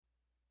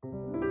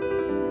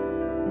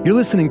You're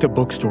listening to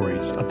Book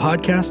Stories, a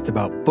podcast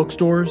about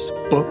bookstores,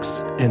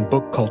 books, and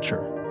book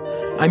culture.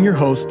 I'm your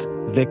host,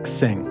 Vic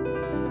Singh.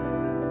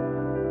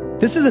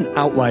 This is an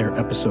outlier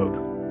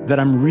episode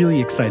that I'm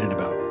really excited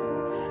about.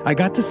 I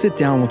got to sit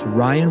down with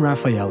Ryan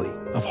Raffaelli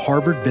of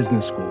Harvard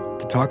Business School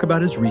to talk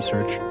about his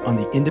research on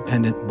the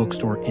independent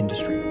bookstore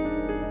industry.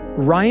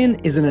 Ryan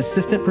is an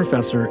assistant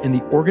professor in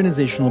the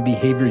Organizational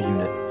Behavior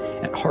Unit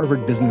at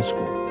Harvard Business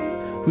School,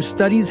 who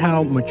studies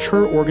how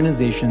mature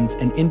organizations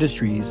and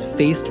industries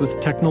faced with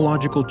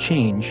technological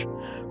change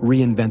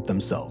reinvent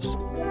themselves.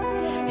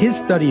 His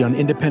study on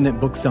independent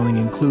bookselling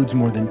includes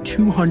more than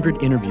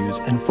 200 interviews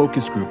and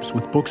focus groups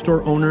with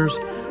bookstore owners,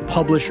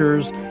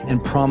 publishers,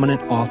 and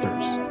prominent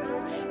authors,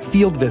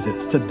 field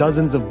visits to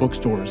dozens of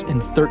bookstores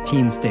in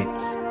 13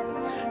 states,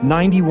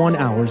 91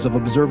 hours of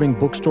observing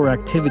bookstore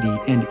activity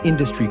and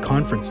industry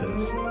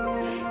conferences,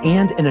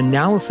 and an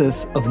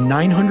analysis of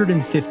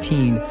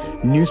 915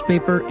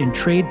 newspaper and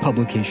trade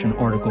publication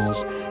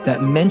articles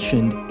that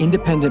mentioned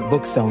independent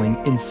bookselling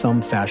in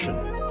some fashion.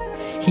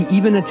 He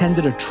even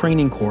attended a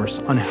training course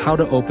on how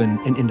to open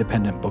an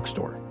independent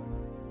bookstore.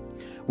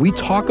 We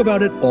talk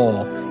about it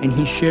all, and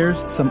he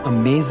shares some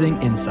amazing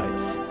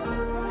insights.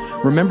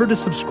 Remember to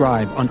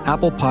subscribe on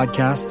Apple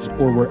Podcasts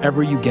or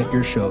wherever you get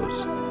your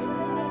shows.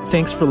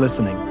 Thanks for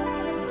listening.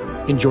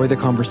 Enjoy the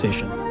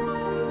conversation.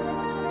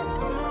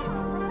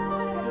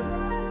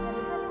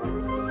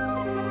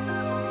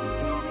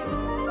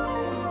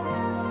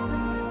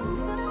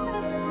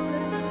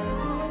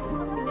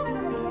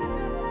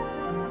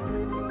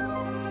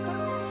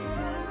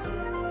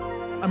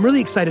 I'm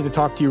really excited to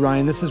talk to you,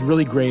 Ryan. This is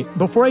really great.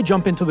 Before I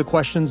jump into the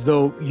questions,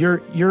 though,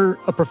 you're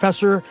a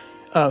professor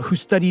who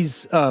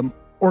studies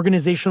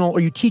organizational, or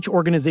you teach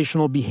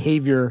organizational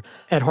behavior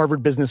at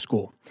Harvard Business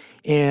School.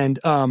 And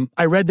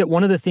I read that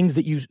one of the things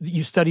that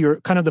you study,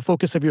 or kind of the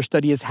focus of your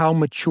study, is how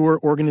mature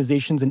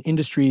organizations and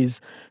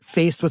industries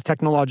faced with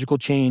technological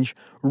change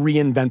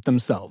reinvent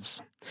themselves,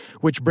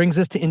 which brings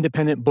us to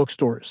independent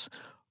bookstores.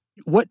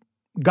 What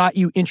got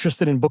you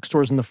interested in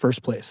bookstores in the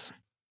first place?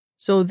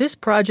 So this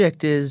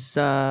project is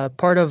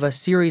part of a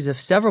series of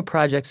several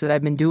projects that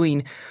I've been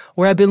doing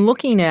where I've been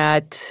looking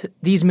at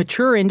these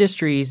mature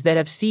industries that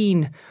have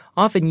seen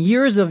often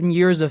years and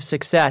years of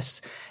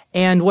success.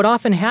 And what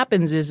often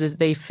happens is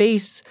they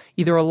face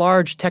either a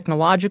large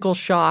technological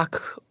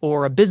shock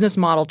or a business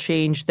model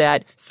change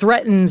that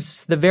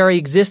threatens the very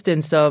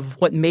existence of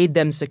what made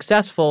them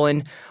successful.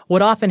 And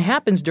what often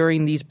happens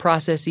during these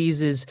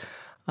processes is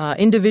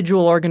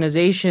individual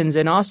organizations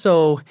and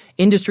also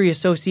industry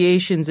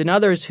associations and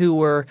others who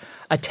were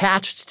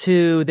attached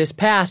to this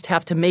past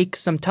have to make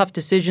some tough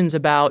decisions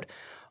about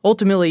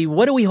ultimately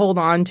what do we hold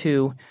on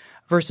to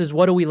versus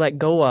what do we let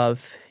go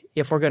of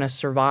if we're going to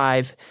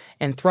survive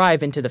and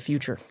thrive into the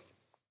future.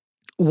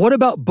 What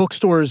about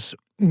bookstores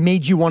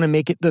made you want to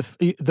make it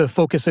the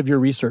focus of your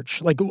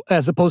research, like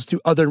as opposed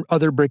to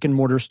other brick and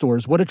mortar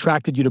stores? What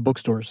attracted you to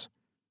bookstores?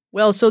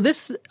 Well, so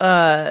this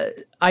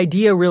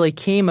idea really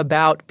came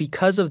about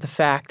because of the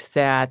fact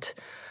that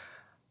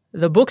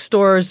the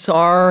bookstores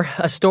are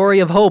a story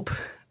of hope.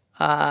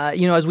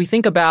 As we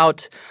think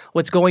about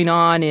what's going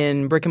on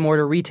in brick and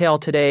mortar retail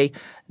today,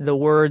 the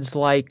words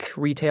like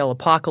retail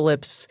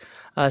apocalypse,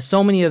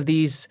 so many of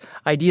these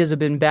ideas have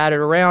been batted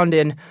around.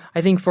 And I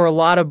think for a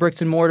lot of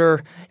bricks and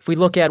mortar, if we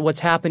look at what's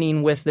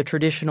happening with the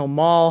traditional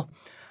mall,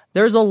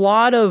 there's a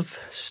lot of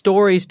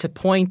stories to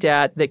point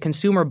at that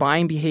consumer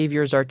buying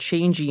behaviors are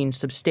changing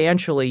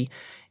substantially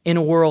in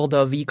a world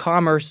of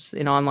e-commerce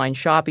and online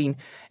shopping.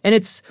 And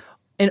it's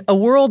in a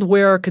world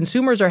where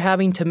consumers are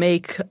having to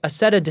make a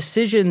set of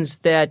decisions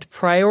that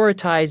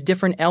prioritize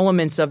different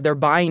elements of their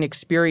buying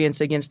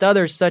experience against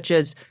others, such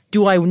as,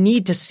 do I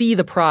need to see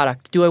the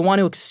product? Do I want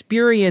to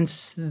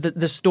experience the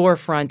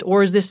storefront?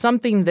 Or is this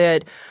something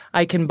that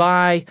I can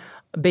buy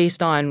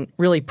based on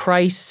really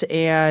price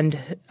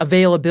and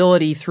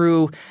availability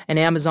through an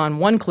Amazon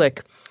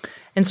one-click?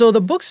 And so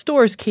the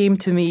bookstores came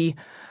to me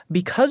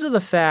because of the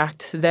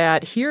fact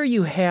that here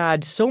you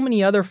had so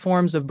many other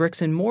forms of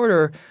bricks and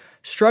mortar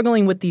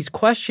struggling with these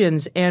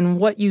questions. And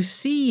what you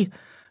see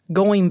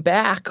going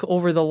back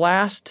over the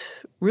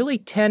last really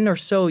 10 or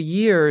so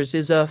years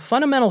is a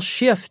fundamental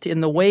shift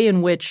in the way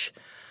in which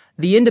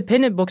the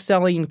independent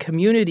bookselling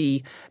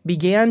community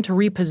began to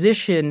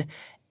reposition.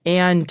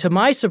 And to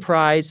my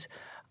surprise,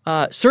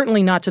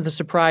 certainly not to the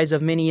surprise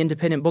of many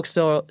independent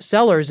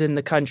booksellers in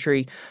the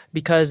country,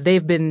 because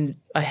they've been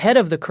ahead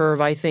of the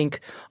curve, I think,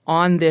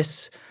 on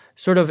this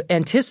sort of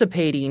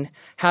anticipating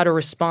how to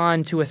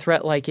respond to a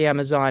threat like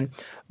Amazon.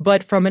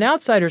 But from an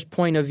outsider's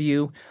point of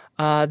view,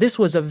 this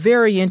was a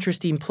very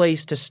interesting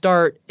place to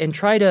start and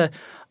try to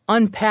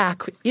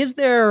unpack, is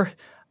there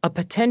a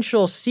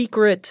potential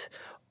secret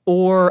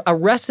or a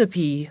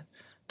recipe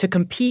to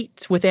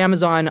compete with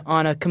Amazon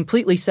on a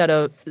completely set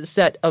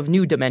of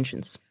new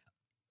dimensions?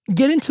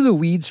 Get into the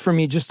weeds for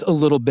me just a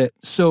little bit.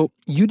 So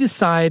you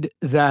decide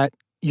that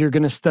you're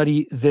going to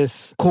study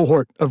this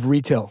cohort of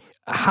retail.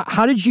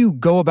 How did you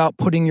go about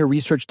putting your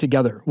research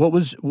together? What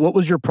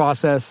was your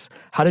process?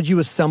 How did you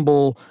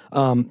assemble?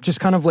 Just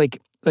kind of like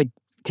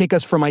take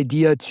us from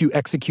idea to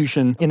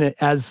execution in a,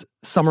 as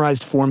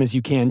summarized form as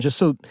you can, just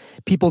so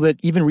people that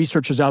even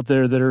researchers out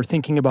there that are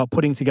thinking about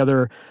putting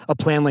together a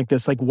plan like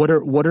this, like what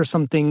are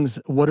some things,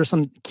 what are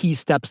some key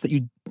steps that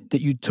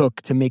you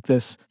took to make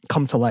this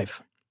come to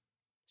life?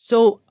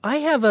 So I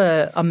have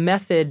a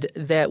method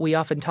that we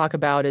often talk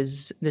about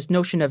is this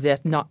notion of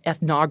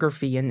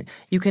ethnography. And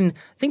you can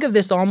think of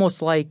this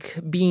almost like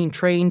being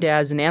trained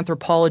as an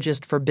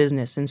anthropologist for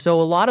business. And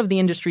so a lot of the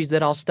industries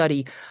that I'll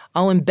study,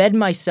 I'll embed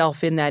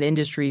myself in that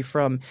industry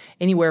from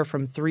anywhere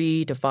from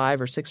 3 to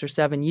 5 or 6 or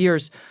 7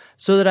 years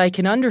so that I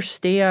can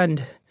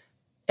understand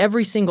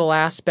every single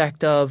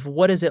aspect of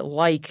what is it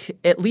like,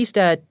 at least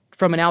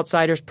from an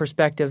outsider's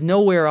perspective,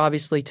 nowhere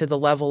obviously to the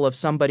level of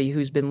somebody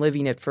who's been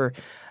living it for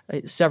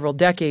several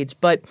decades.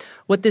 But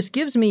what this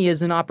gives me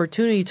is an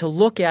opportunity to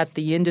look at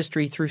the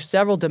industry through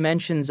several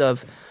dimensions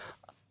of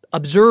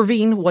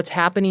observing what's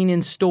happening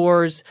in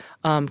stores,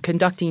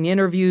 conducting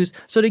interviews.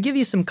 So to give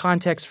you some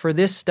context for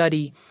this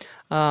study,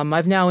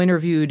 I've now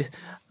interviewed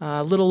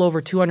a little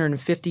over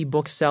 250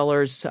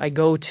 booksellers. I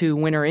go to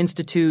Winter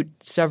Institute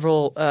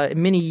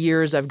many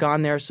years I've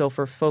gone there. So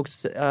for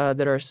folks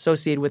that are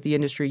associated with the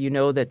industry, you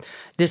know that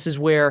this is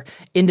where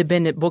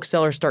independent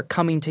booksellers start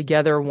coming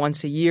together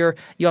once a year.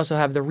 You also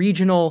have the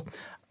regional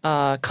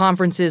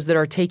conferences that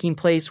are taking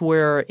place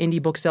where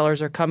indie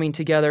booksellers are coming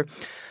together.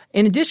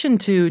 In addition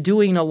to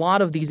doing a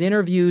lot of these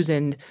interviews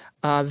and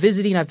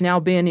visiting, I've now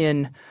been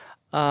in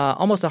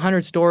almost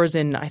 100 stores,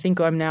 and I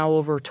think I'm now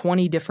over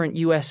 20 different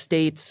U.S.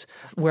 states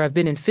where I've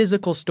been in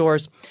physical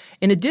stores.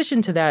 In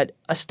addition to that,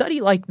 a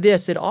study like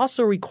this, it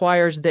also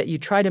requires that you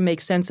try to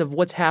make sense of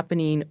what's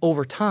happening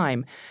over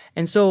time.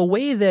 And so a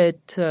way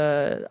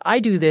that I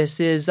do this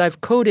is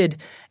I've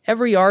coded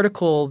every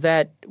article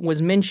that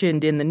was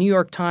mentioned in the New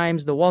York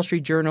Times, the Wall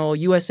Street Journal,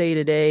 USA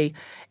Today,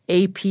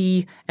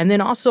 AP, and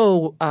then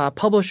also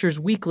Publishers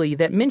Weekly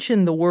that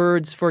mention the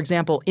words, for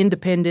example,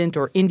 independent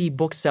or indie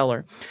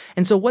bookseller.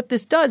 And so what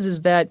this does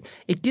is that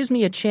it gives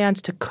me a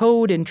chance to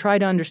code and try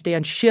to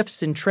understand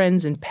shifts and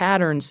trends and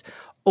patterns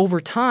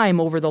over time,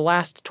 over the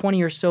last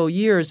 20 or so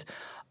years,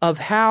 of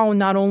how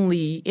not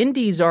only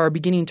indies are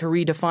beginning to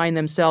redefine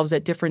themselves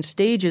at different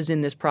stages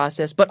in this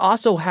process, but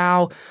also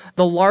how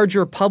the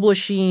larger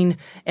publishing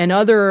and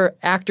other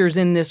actors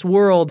in this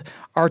world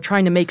are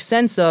trying to make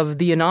sense of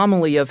the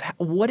anomaly of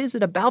what is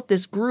it about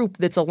this group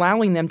that's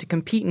allowing them to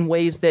compete in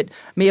ways that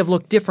may have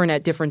looked different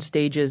at different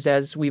stages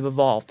as we've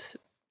evolved.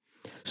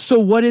 So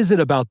what is it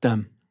about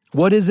them?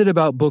 What is it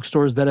about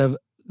bookstores that have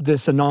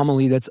this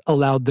anomaly that's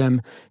allowed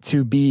them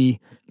to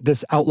be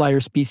this outlier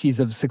species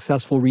of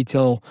successful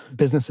retail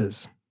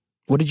businesses?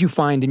 What did you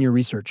find in your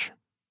research?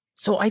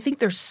 So I think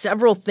there's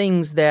several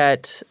things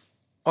that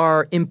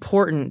are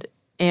important,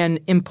 and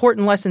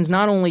important lessons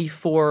not only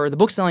for the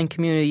bookselling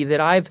community that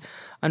I've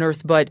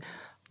unearthed, but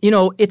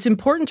it's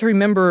important to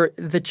remember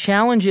the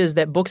challenges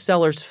that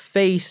booksellers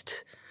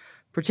faced,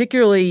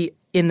 particularly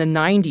in the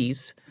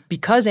 90s,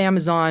 because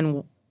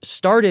Amazon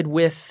started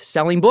with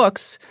selling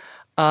books.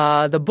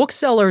 The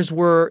booksellers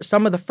were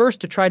some of the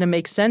first to try to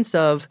make sense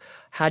of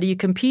how do you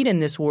compete in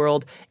this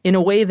world in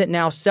a way that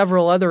now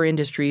several other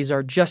industries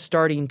are just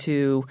starting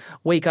to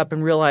wake up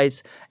and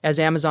realize as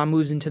Amazon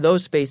moves into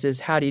those spaces,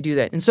 how do you do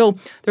that? And so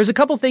there's a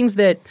couple things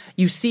that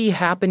you see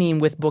happening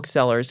with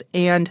booksellers.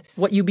 And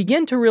what you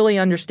begin to really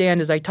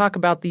understand is I talk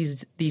about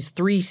these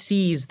 3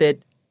 C's that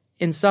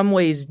in some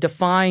ways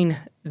define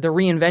the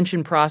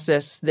reinvention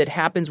process that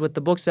happens with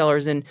the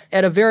booksellers. And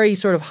at a very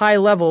sort of high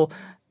level,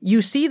 you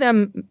see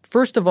them,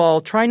 first of all,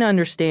 trying to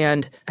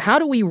understand how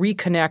do we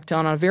reconnect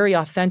on a very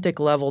authentic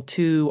level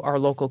to our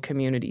local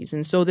communities.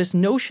 And so this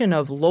notion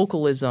of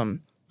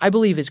localism, I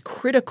believe, is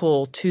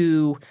critical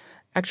to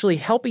actually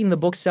helping the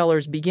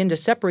booksellers begin to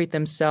separate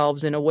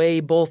themselves in a way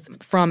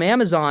both from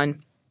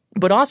Amazon,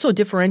 but also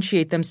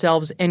differentiate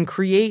themselves and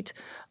create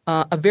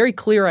a very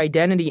clear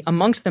identity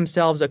amongst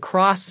themselves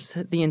across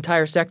the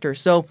entire sector.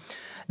 So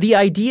the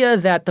idea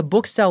that the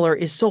bookseller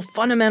is so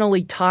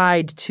fundamentally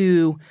tied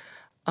to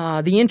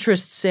the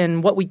interests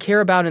and what we care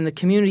about in the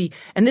community.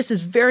 And this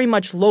is very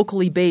much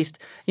locally based.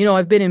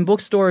 I've been in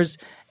bookstores,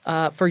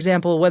 for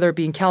example, whether it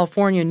be in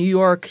California, New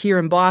York, here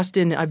in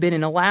Boston, I've been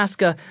in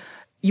Alaska.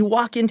 You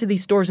walk into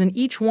these stores and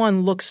each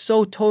one looks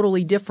so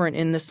totally different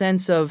in the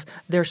sense of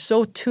they're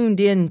so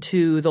tuned in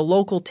to the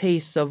local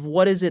tastes of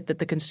what is it that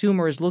the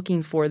consumer is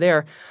looking for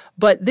there.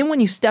 But then when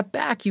you step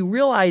back, you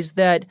realize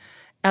that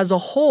as a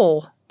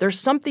whole, there's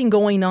something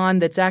going on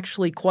that's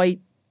actually quite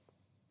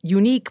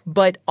unique,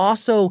 but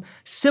also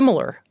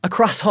similar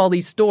across all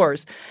these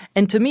stores.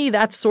 And to me,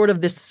 that's sort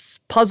of this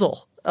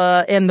puzzle.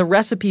 And the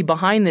recipe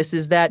behind this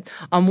is that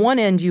on one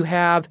end, you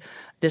have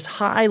this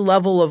high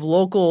level of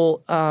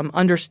local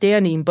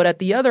understanding, but at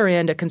the other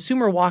end, a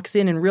consumer walks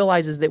in and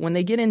realizes that when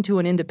they get into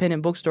an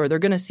independent bookstore, they're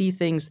going to see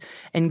things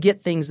and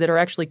get things that are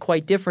actually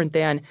quite different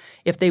than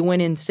if they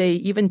went in, say,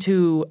 even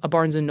to a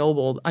Barnes &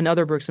 Noble,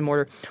 another bricks and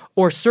mortar,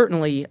 or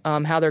certainly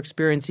how they're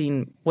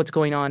experiencing what's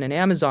going on in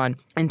Amazon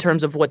in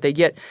terms of what they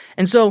get.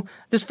 And so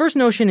this first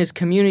notion is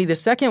community. The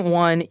second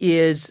one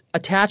is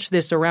attach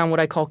this around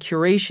what I call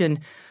curation.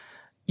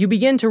 you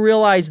begin to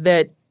realize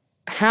that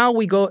how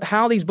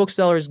these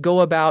booksellers go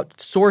about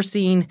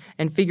sourcing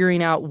and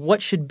figuring out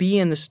what should be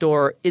in the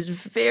store is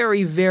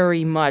very,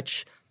 very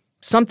much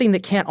something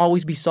that can't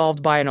always be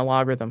solved by an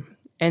algorithm.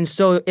 And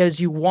so as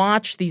you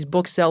watch these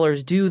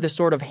booksellers do the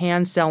sort of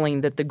hand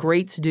selling that the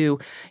greats do,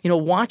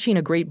 watching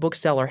a great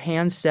bookseller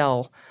hand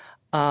sell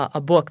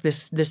a book,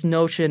 this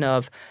notion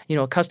of,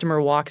 a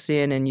customer walks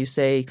in and you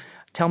say,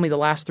 tell me the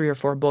last 3 or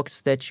 4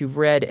 books that you've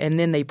read, and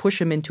then they push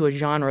them into a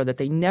genre that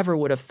they never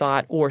would have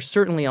thought, or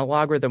certainly a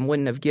algorithm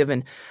wouldn't have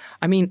given.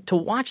 I mean, to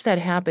watch that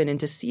happen and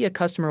to see a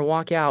customer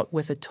walk out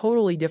with a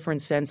totally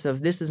different sense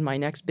of this is my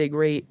next big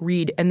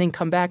read, and then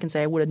come back and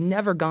say, I would have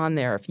never gone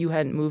there if you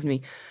hadn't moved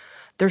me.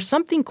 There's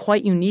something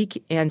quite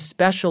unique and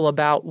special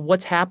about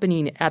what's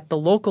happening at the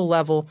local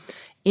level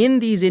in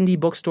these indie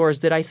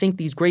bookstores that I think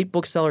these great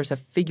booksellers have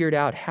figured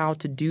out how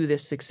to do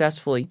this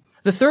successfully.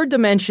 The third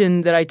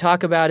dimension that I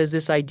talk about is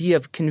this idea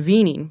of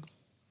convening.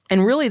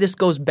 And really this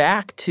goes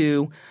back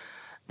to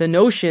the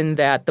notion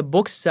that the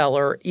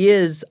bookseller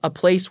is a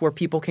place where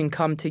people can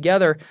come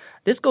together.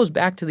 This goes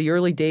back to the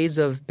early days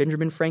of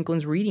Benjamin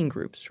Franklin's reading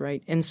groups,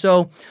 right? And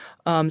so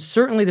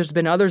certainly there's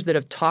been others that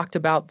have talked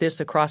about this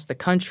across the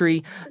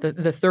country,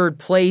 the third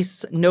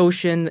place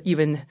notion,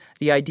 even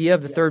the idea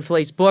of the third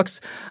place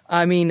books.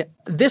 I mean,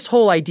 this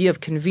whole idea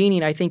of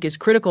convening, I think, is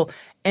critical.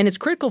 And it's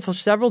critical for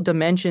several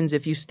dimensions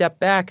if you step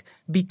back,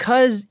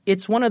 because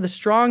it's one of the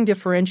strong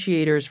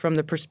differentiators from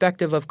the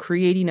perspective of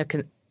creating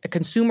a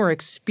consumer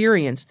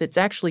experience that's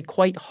actually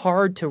quite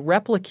hard to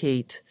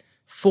replicate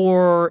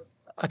for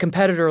a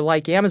competitor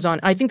like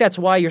Amazon. I think that's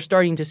why you're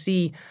starting to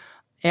see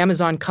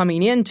Amazon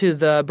coming into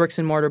the bricks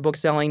and mortar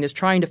bookselling, is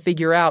trying to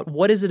figure out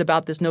what is it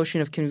about this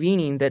notion of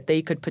convening that they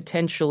could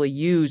potentially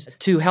use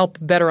to help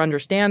better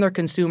understand their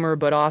consumer,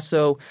 but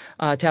also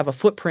to have a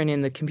footprint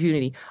in the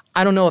community.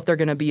 I don't know if they're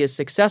going to be as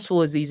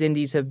successful as these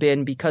indies have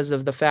been, because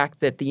of the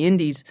fact that the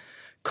indies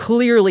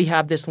clearly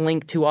have this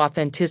link to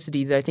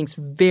authenticity that I think is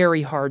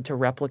very hard to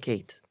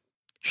replicate.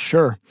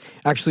 Sure.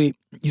 Actually,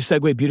 you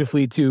segue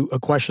beautifully to a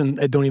question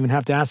I don't even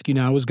have to ask you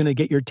now. I was going to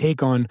get your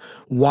take on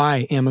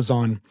why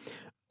Amazon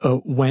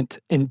went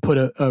and put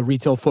a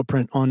retail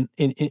footprint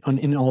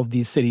in all of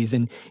these cities,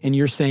 and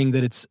you're saying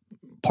that it's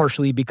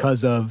partially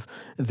because of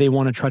they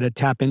want to try to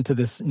tap into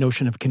this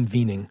notion of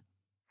convening.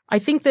 I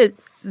think that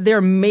there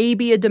may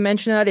be a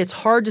dimension of that. It's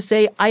hard to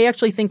say. I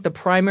actually think the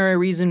primary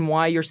reason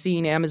why you're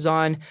seeing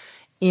Amazon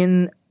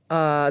in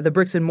the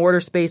bricks and mortar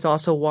space,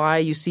 also why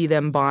you see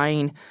them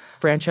buying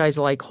franchise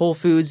like Whole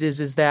Foods,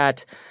 is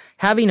that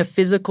having a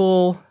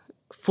physical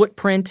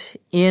footprint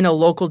in a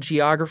local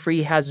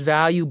geography has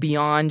value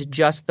beyond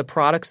just the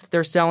products that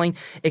they're selling.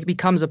 It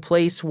becomes a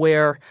place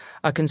where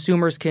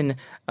consumers can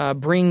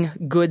bring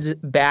goods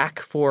back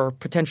for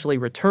potentially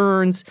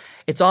returns.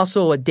 It's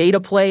also a data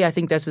play. I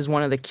think this is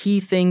one of the key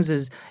things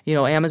is,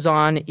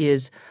 Amazon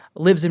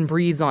lives and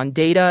breathes on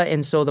data.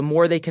 And so the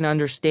more they can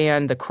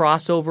understand the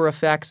crossover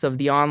effects of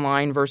the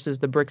online versus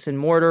the bricks and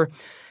mortar.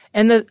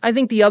 And I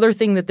think the other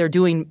thing that they're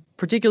doing,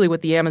 particularly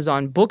with the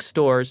Amazon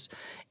bookstores,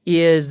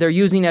 is they're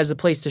using as a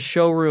place to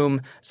showroom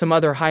some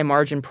other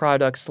high-margin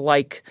products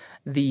like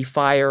the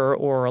Fire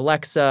or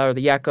Alexa or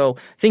the Echo,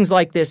 things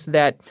like this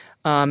that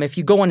if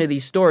you go into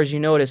these stores, you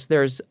notice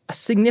there's a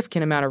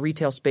significant amount of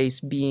retail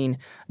space being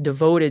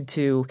devoted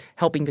to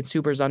helping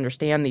consumers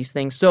understand these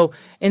things. So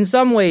in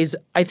some ways,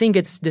 I think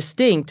it's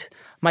distinct.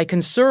 My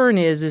concern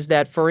is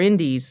that for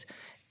indies,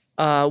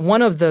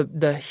 one of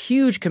the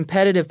huge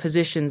competitive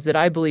positions that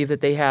I believe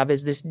that they have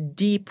is this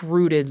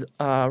deep-rooted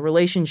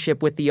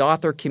relationship with the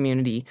author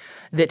community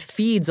that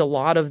feeds a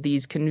lot of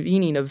these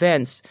convening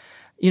events.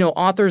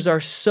 Authors are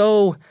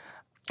so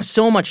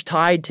much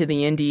tied to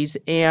the indies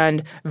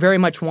and very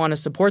much want to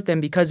support them,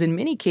 because in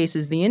many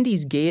cases the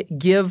indies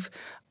give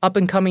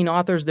up-and-coming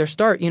authors their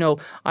start.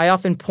 I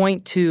often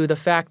point to the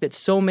fact that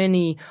so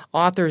many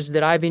authors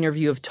that I've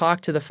interviewed have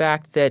talked to the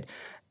fact that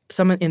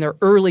some in their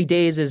early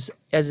days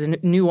as a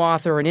new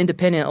author, an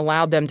independent,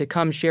 allowed them to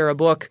come share a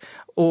book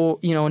or,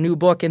 a new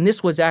book. And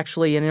this was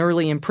actually an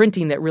early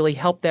imprinting that really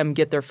helped them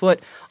get their foot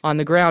on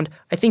the ground.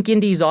 I think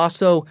indies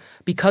also,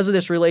 because of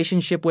this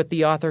relationship with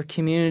the author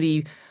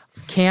community,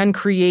 can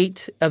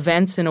create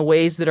events in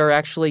ways that are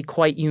actually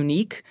quite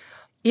unique.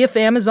 If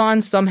Amazon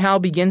somehow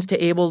begins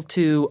to able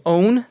to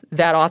own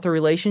that author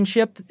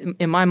relationship,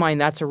 in my mind,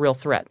 that's a real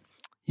threat.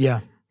 Yeah.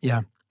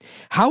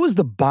 How is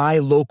the buy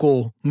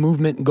local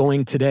movement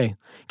going today?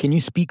 Can you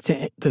speak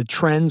to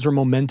trends or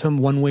momentum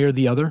one way or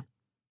the other?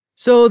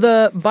 So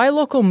the buy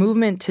local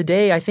movement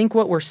today, I think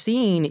what we're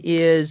seeing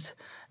is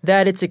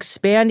that it's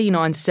expanding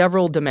on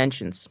several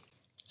dimensions.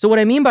 So what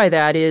I mean by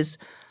that is,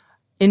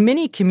 in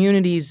many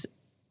communities,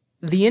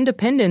 the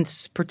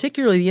independents,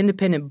 particularly the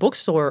independent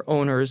bookstore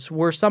owners,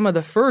 were some of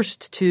the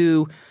first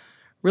to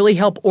really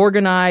help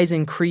organize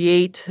and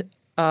create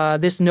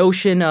this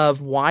notion of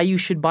why you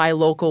should buy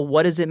local,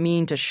 what does it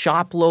mean to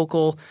shop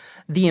local,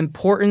 the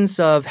importance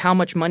of how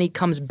much money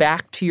comes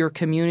back to your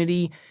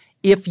community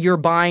if you're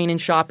buying and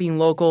shopping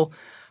local.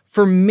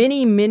 for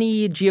many,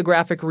 many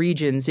geographic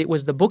regions, it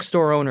was the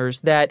bookstore owners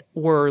that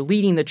were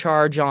leading the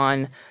charge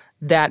on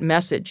that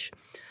message.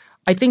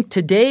 I think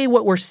today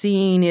what we're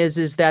seeing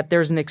is that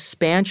there's an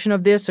expansion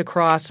of this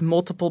across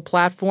multiple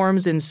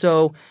platforms. And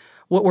so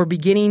what we're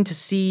beginning to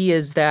see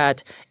is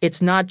that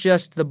it's not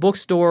just the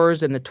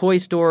bookstores and the toy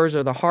stores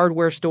or the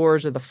hardware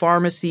stores or the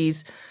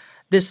pharmacies.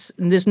 This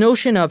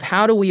notion of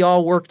how do we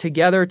all work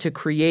together to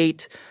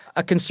create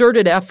a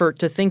concerted effort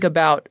to think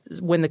about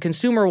when the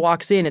consumer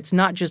walks in, it's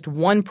not just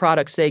one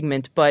product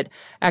segment, but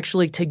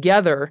actually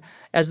together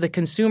as the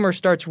consumer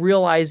starts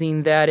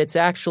realizing that it's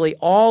actually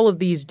all of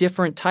these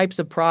different types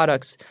of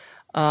products.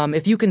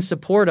 If you can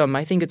support them,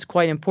 I think it's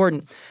quite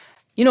important.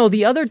 You know,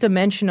 the other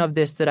dimension of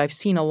this that I've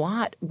seen a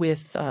lot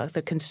with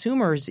the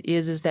consumers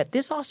is that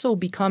this also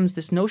becomes,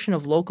 this notion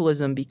of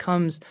localism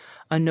becomes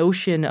a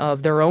notion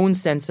of their own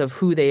sense of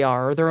who they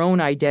are or their own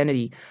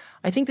identity.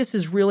 I think this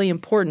is really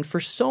important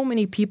for so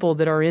many people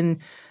that are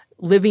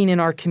living in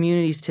our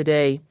communities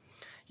today.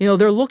 You know,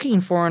 they're looking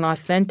for an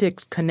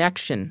authentic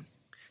connection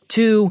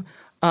to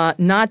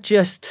not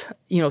just,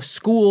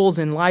 schools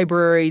and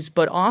libraries,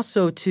 but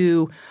also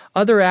to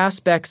other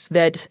aspects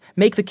that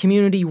make the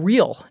community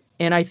real.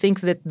 And I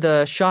think that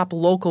the shop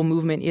local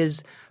movement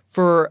is,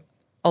 for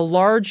a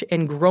large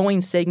and growing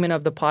segment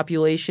of the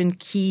population,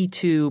 key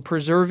to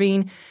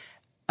preserving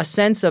a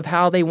sense of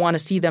how they want to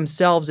see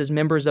themselves as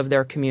members of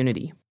their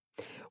community.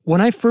 When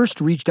I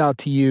first reached out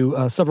to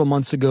you several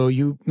months ago,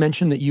 you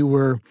mentioned that you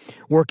were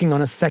working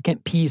on a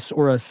second piece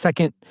or a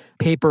second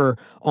paper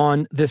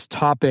on this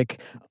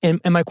topic.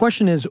 And my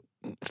question is,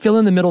 fill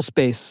in the middle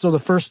space. So the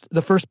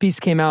first piece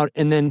came out,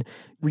 and then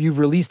you've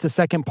released the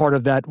second part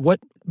of that. What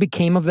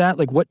became of that?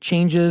 Like, what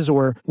changes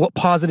or what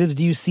positives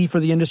do you see for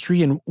the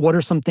industry? And what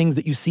are some things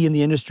that you see in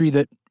the industry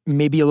that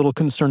may be a little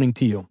concerning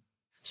to you?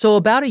 So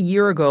about a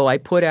year ago, I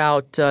put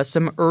out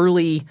some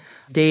early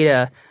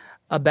data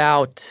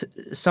about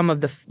some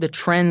of the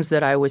trends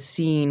that I was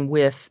seeing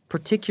with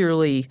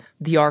particularly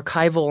the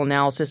archival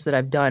analysis that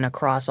I've done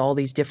across all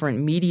these different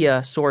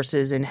media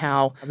sources, and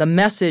how the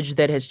message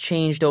that has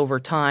changed over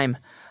time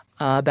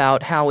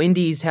about how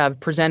indies have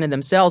presented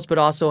themselves, but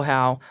also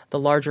how the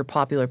larger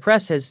popular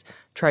press has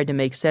tried to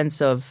make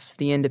sense of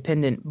the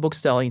independent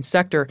bookselling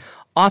sector,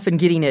 often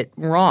getting it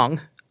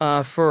wrong.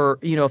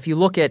 If you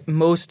look at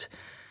most,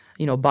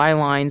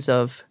 bylines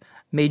of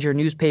major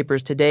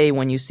newspapers today,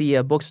 when you see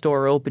a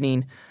bookstore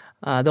opening,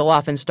 they'll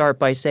often start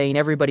by saying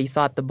everybody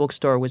thought the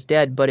bookstore was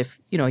dead. But if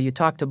you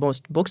talk to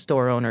most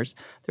bookstore owners,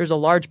 there's a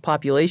large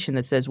population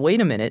that says, wait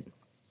a minute,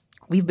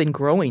 we've been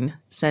growing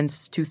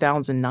since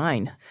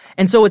 2009.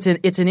 And so it's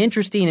an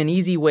interesting and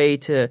easy way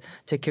to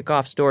kick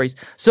off stories.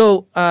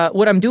 So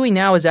what I'm doing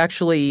now is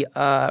actually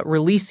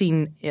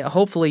releasing,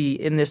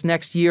 hopefully in this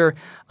next year,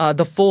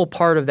 the full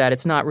part of that.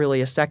 It's not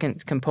really a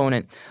second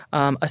component.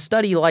 A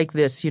study like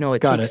this,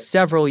 it takes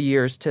several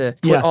years to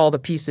put all the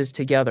pieces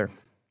together.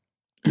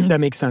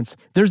 That makes sense.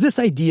 There's this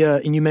idea,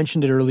 and you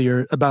mentioned it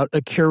earlier, about a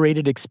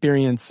curated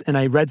experience. And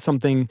I read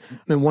something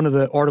in one of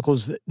the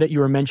articles that you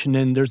were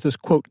mentioning. There's this,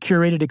 quote,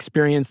 curated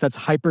experience that's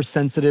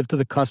hypersensitive to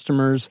the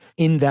customers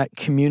in that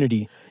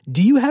community.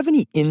 Do you have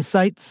any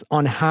insights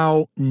on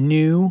how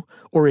new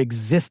or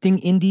existing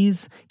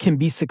indies can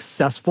be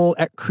successful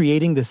at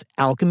creating this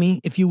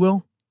alchemy, if you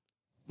will?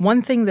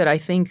 One thing that I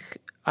think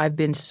I've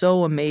been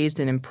so amazed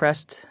and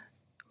impressed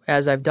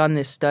as I've done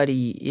this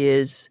study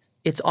is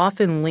it's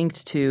often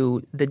linked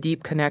to the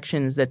deep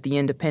connections that the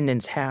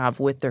independents have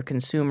with their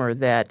consumer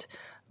that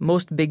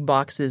most big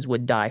boxes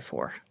would die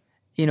for.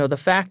 The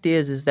fact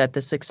is that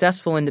the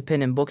successful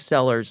independent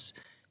booksellers,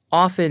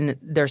 often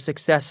their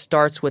success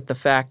starts with the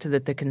fact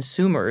that the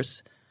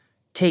consumers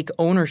take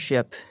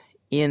ownership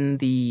in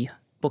the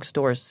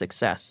bookstore's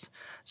success.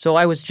 So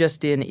I was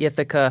just in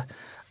Ithaca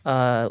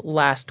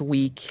last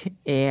week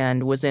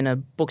and was in a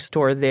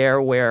bookstore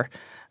there where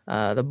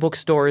the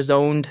bookstore is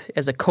owned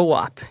as a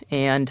co-op,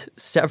 and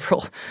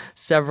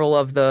several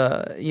of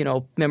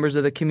the members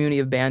of the community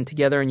have band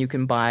together, and you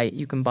can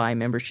buy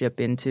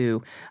membership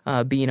into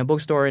being a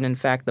bookstore. And in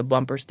fact, the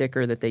bumper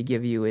sticker that they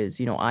give you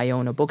is I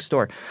own a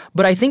bookstore.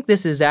 But I think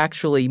this is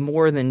actually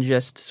more than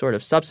just sort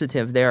of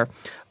substantive there,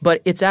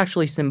 but it's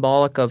actually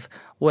symbolic of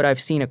what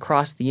I've seen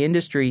across the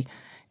industry.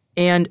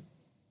 And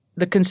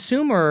the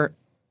consumer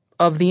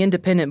of the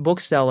independent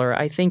bookseller,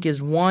 I think,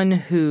 is one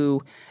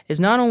who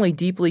is not only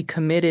deeply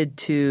committed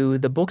to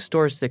the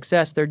bookstore's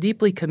success, they're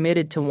deeply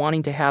committed to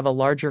wanting to have a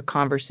larger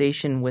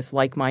conversation with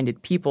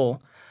like-minded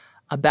people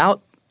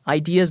about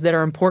ideas that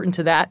are important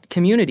to that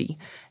community.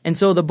 And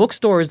so the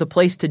bookstore is the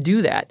place to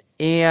do that.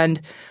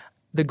 And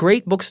the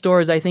great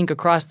bookstores, I think,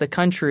 across the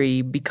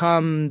country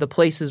become the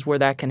places where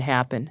that can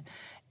happen.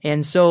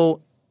 And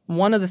so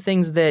one of the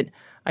things that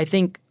I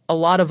think a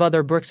lot of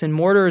other bricks and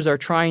mortars are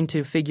trying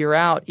to figure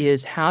out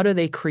is how do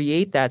they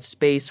create that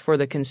space for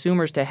the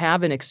consumers to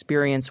have an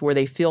experience where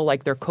they feel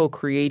like they're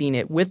co-creating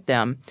it with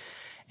them.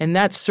 And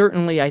that's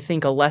certainly, I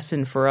think, a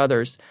lesson for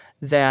others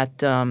that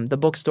the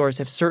bookstores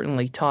have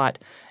certainly taught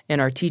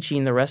and are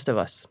teaching the rest of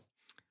us.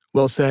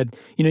 Well said.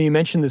 You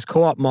mentioned this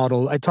co-op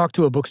model. I talked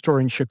to a bookstore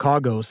in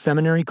Chicago,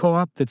 Seminary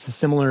Co-op, that's a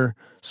similar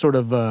sort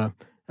of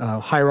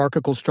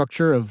hierarchical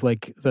structure of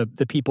like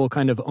the people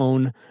kind of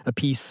own a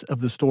piece of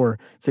the store.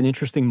 It's an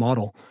interesting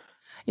model.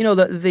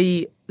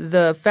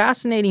 The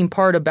fascinating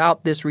part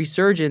about this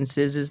resurgence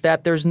is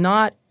that there's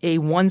not a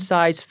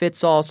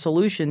one-size-fits-all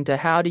solution to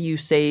how do you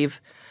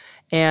save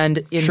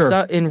and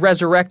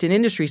resurrect an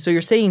industry. So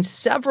you're saying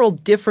several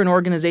different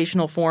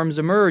organizational forms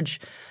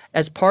emerge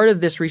as part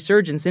of this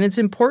resurgence. And it's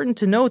important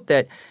to note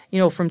that,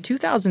 from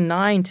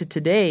 2009 to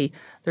today,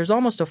 there's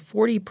almost a over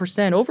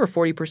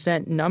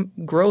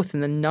 40% growth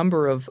in the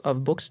number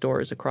of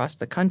bookstores across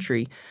the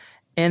country.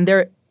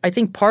 And I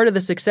think part of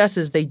the success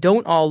is they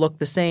don't all look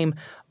the same.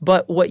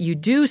 But what you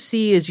do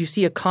see is you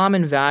see a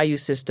common value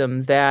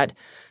system that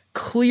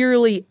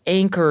clearly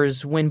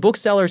anchors when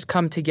booksellers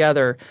come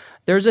together.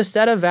 There's a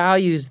set of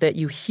values that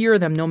you hear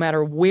them no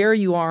matter where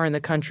you are in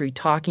the country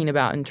talking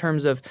about in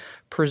terms of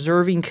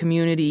preserving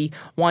community,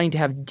 wanting to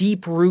have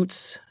deep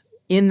roots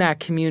in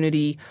that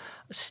community,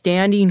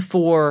 standing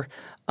for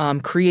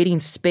creating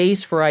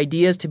space for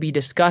ideas to be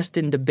discussed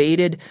and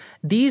debated.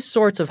 These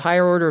sorts of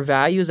higher order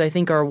values, I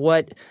think, are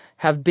what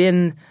have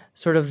been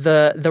sort of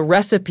the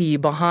recipe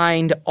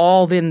behind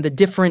all the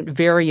different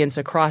variants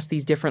across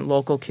these different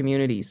local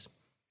communities.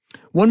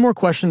 One more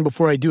question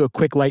before I do a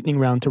quick lightning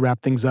round to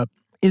wrap things up.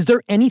 Is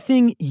there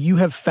anything you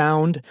have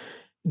found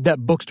that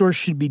bookstores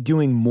should be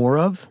doing more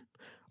of?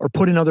 Or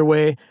put another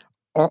way,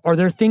 are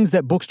there things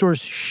that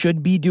bookstores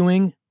should be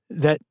doing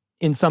that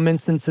in some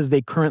instances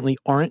they currently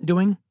aren't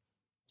doing?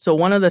 So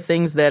one of the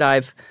things that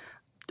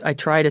I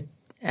try to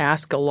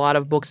ask a lot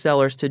of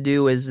booksellers to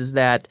do is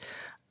that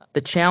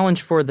the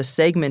challenge for the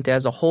segment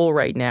as a whole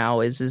right now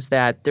is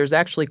that there's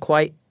actually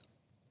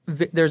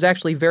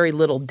very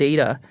little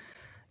data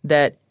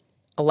that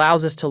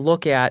allows us to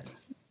look at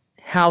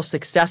how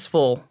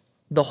successful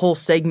the whole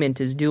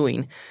segment is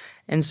doing.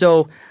 And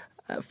so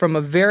from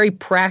a very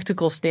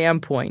practical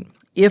standpoint,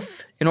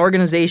 if an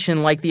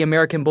organization like the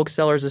American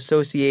Booksellers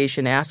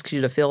Association asks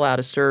you to fill out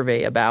a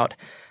survey about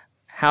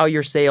how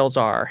your sales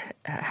are,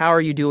 how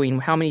are you doing,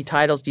 how many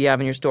titles do you have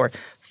in your store,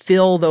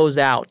 fill those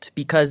out,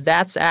 because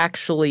that's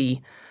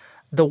actually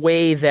the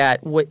way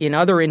that in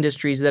other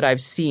industries that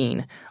I've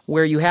seen,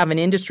 where you have an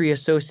industry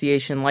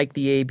association like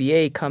the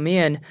ABA come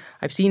in,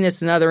 I've seen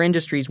this in other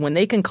industries, when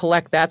they can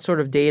collect that sort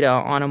of data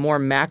on a more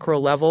macro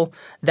level,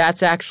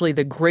 that's actually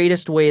the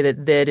greatest way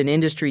that an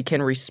industry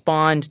can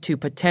respond to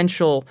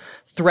potential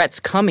threats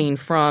coming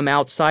from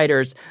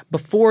outsiders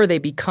before they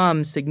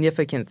become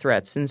significant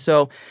threats. And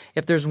so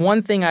if there's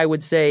one thing I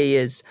would say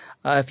is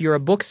if you're a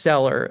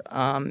bookseller,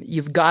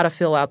 you've got to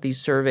fill out these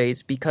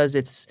surveys, because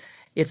it's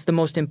the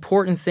most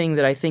important thing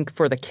that I think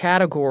for the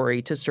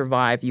category to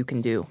survive you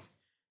can do.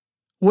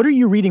 What are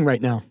you reading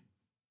right now?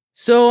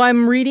 So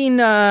I'm reading,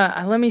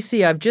 let me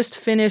see, I've just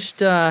finished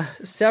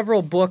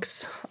several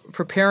books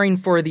preparing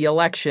for the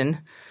election,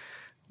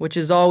 which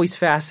is always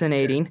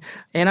fascinating.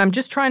 And I'm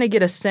just trying to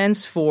get a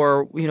sense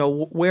for,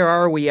 where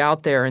are we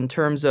out there in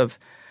terms of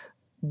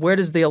where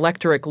does the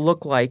electorate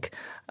look like?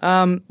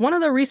 One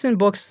of the recent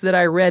books that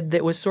I read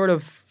that was sort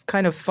of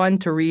kind of fun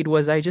to read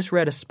was I just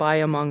read A Spy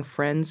Among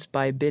Friends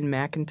by Ben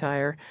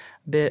McIntyre,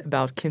 a bit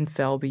about Kim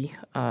Felby.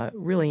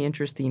 Really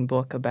interesting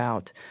book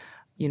about,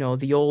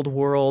 the old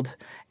world,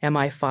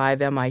 MI5,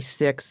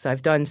 MI6.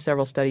 I've done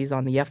several studies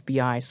on the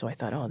FBI, so I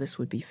thought, this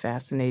would be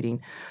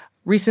fascinating.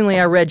 Recently,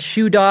 I read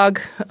Shoe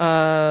Dog.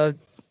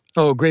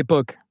 Great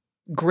book.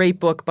 Great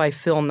book by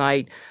Phil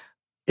Knight.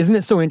 Isn't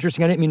it so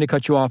interesting? I didn't mean to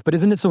cut you off, but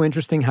isn't it so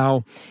interesting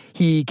how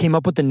he came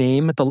up with the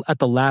name at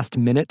the last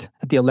minute,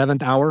 at the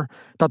 11th hour? I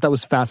thought that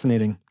was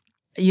fascinating.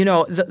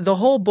 The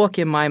whole book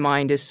in my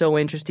mind is so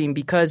interesting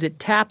because it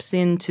taps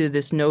into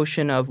this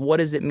notion of what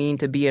does it mean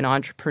to be an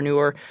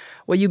entrepreneur.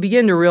 What you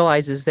begin to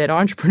realize is that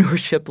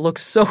entrepreneurship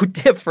looks so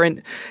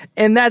different,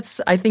 and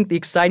that's, I think, the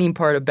exciting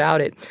part about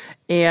it.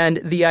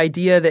 And the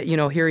idea that,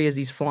 here he is,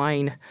 he's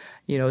flying,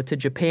 to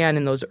Japan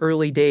in those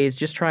early days,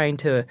 just trying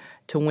to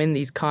win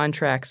these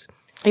contracts.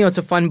 It's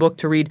a fun book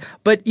to read.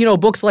 But,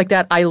 books like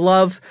that, I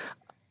love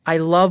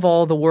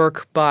all the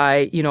work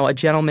by, A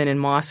Gentleman in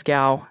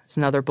Moscow. It's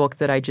another book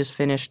that I just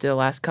finished the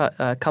last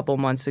couple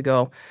months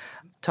ago.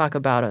 Talk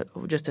about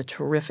just a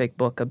terrific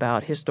book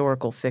about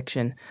historical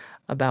fiction,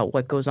 about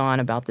what goes on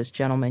about this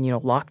gentleman,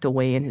 locked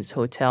away in his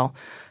hotel.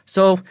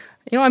 So,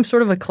 I'm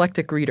sort of an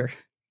eclectic reader.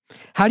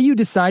 How do you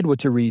decide what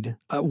to read?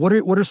 What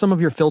are some of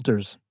your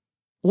filters?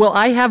 Well,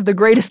 I have the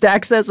greatest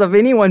access of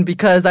anyone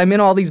because I'm in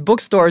all these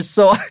bookstores.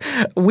 So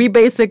we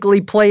basically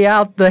play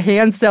out the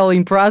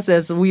hand-selling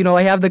process.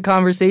 I have the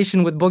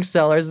conversation with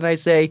booksellers and I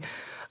say,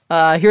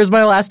 here's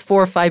my last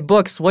 4 or 5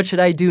 books. What should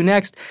I do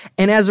next?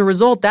 And as a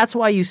result, that's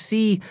why you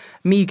see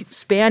me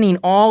spanning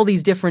all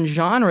these different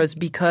genres,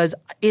 because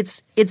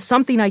it's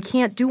something I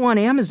can't do on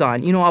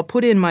Amazon. I'll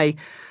put in my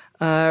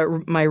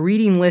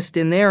reading list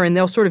in there and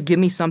they'll sort of give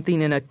me something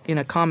in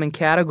a common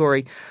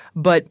category.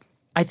 But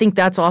I think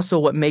that's also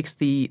what makes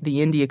the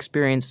indie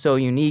experience so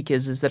unique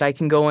is that I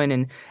can go in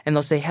and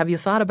they'll say, have you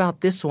thought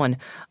about this one?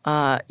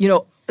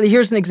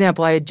 here's an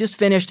example. I had just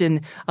finished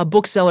and a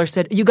bookseller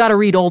said, "You got to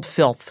read Old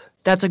Filth.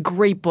 That's a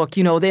great book."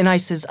 Then I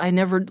says, "I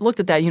never looked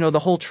at that, the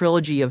whole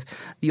trilogy of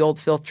the Old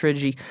Filth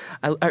trilogy.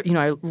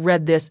 I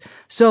read this."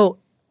 So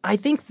I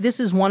think this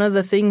is one of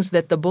the things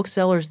that the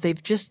booksellers,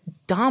 they've just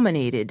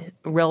dominated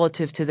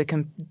relative to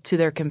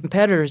their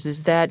competitors,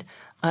 is that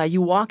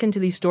you walk into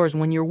these stores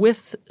when you're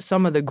with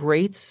some of the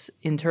greats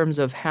in terms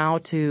of how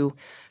to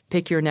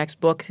pick your next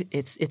book.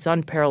 It's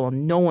unparalleled.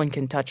 No one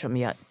can touch them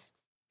yet.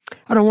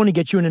 I don't want to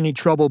get you in any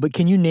trouble, but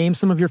can you name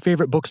some of your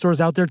favorite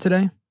bookstores out there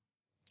today?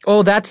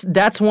 Oh,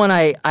 that's when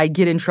I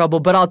get in trouble.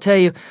 But I'll tell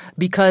you,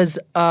 because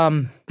if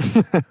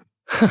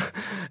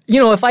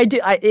I do,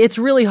 it's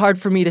really hard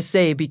for me to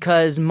say,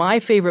 because my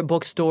favorite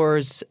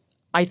bookstores,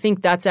 I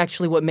think that's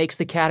actually what makes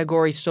the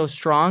category so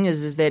strong,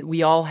 is that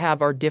we all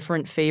have our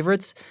different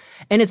favorites.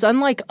 And it's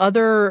unlike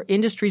other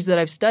industries that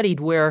I've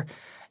studied where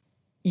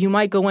you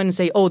might go in and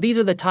say, oh, these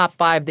are the top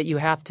 5 that you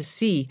have to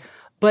see.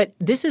 But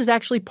this is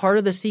actually part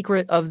of the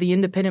secret of the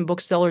independent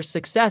bookseller's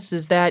success,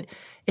 is that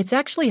it's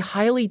actually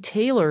highly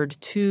tailored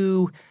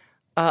to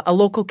a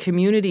local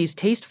community's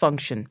taste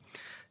function.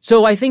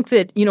 So I think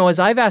that, as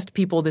I've asked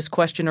people this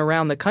question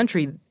around the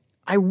country,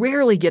 I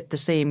rarely get the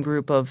same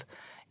group of,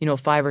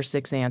 5 or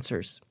 6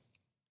 answers.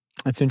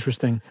 That's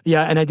interesting.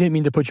 Yeah, and I didn't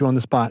mean to put you on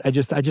the spot. I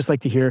just like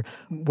to hear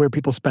where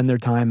people spend their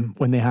time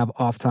when they have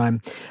off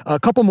time. A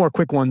couple more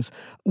quick ones.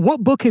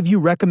 What book have you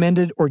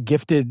recommended or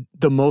gifted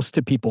the most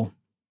to people?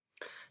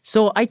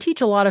 So I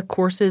teach a lot of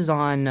courses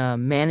on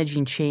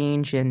managing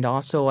change, and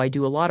also I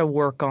do a lot of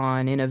work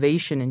on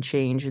innovation and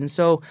change. And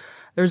so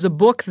there's a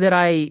book that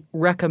I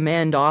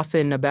recommend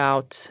often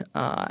about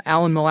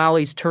Alan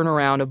Mullally's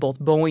turnaround of both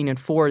Boeing and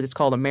Ford. It's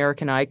called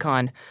American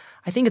Icon.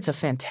 I think it's a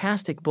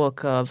fantastic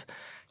book of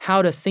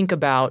how to think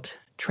about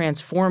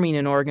transforming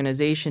an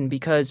organization,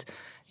 because,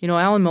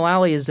 Alan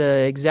Mullally is an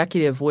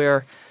executive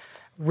where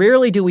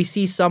rarely do we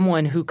see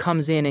someone who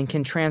comes in and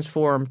can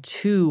transform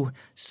 2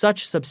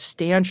 such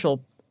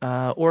substantial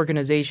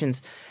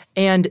organizations.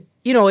 And,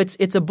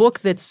 it's a book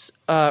that's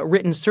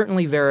written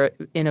certainly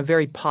in a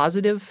very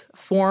positive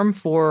form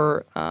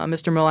for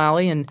Mr.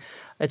 Mullally, and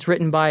it's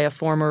written by a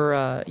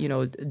former,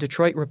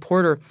 Detroit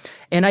reporter.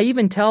 And I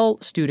even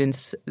tell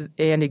students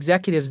and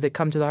executives that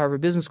come to the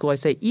Harvard Business School, I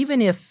say,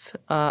 even if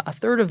a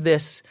third of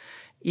this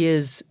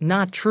is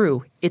not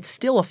true, it's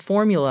still a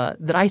formula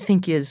that I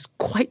think is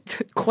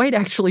quite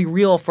actually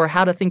real for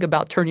how to think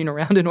about turning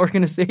around an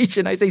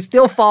organization. I say,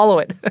 still follow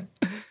it.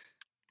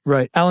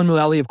 Right. Alan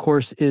Mulally, of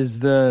course, is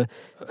the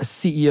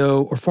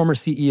CEO or former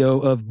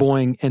CEO of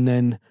Boeing and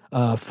then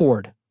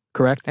Ford,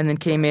 correct? And then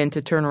came in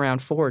to turn around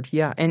Ford,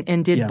 yeah,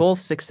 and did both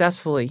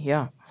successfully,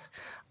 yeah.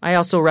 I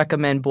also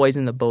recommend Boys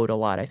in the Boat a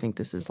lot. I think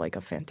this is like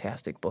a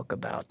fantastic book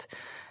about,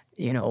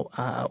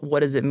 what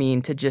does it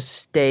mean to just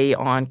stay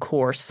on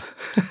course?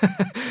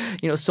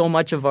 So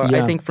much of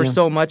I think for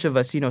so much of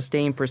us,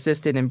 staying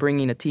persistent and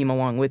bringing a team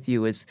along with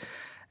you is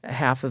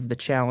half of the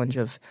challenge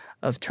of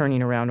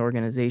turning around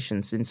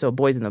organizations. And so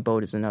Boys in the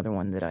Boat is another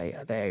one that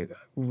I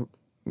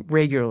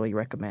regularly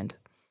recommend.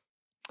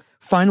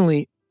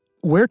 Finally,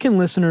 where can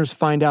listeners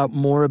find out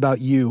more about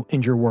you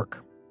and your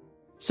work?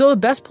 So the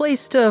best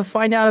place to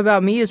find out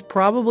about me is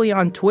probably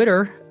on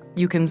Twitter.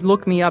 You can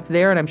look me up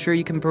there, and I'm sure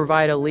you can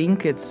provide a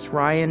link. It's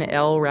Ryan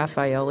L.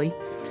 Raffaelli.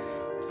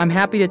 I'm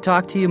happy to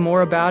talk to you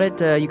more about it.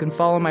 You can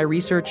follow my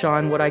research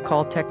on what I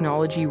call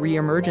technology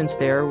reemergence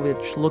there,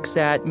 which looks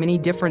at many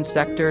different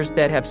sectors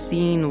that have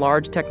seen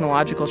large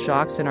technological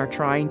shocks and are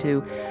trying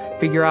to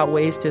figure out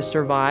ways to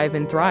survive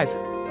and thrive.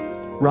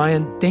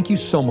 Ryan, thank you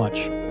so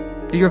much.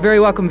 You're very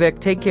welcome, Vic.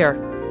 Take care.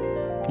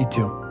 You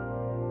too.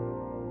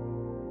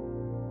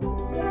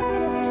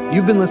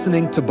 You've been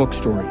listening to Book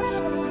Stories.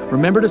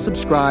 Remember to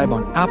subscribe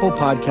on Apple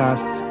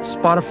Podcasts,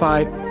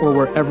 Spotify, or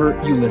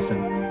wherever you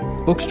listen.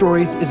 Book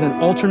Stories is an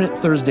Alternate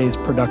Thursdays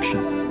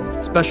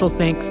production. Special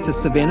thanks to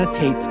Savannah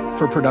Tate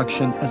for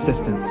production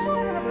assistance.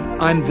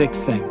 I'm Vic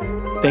Singh.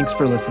 Thanks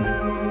for listening.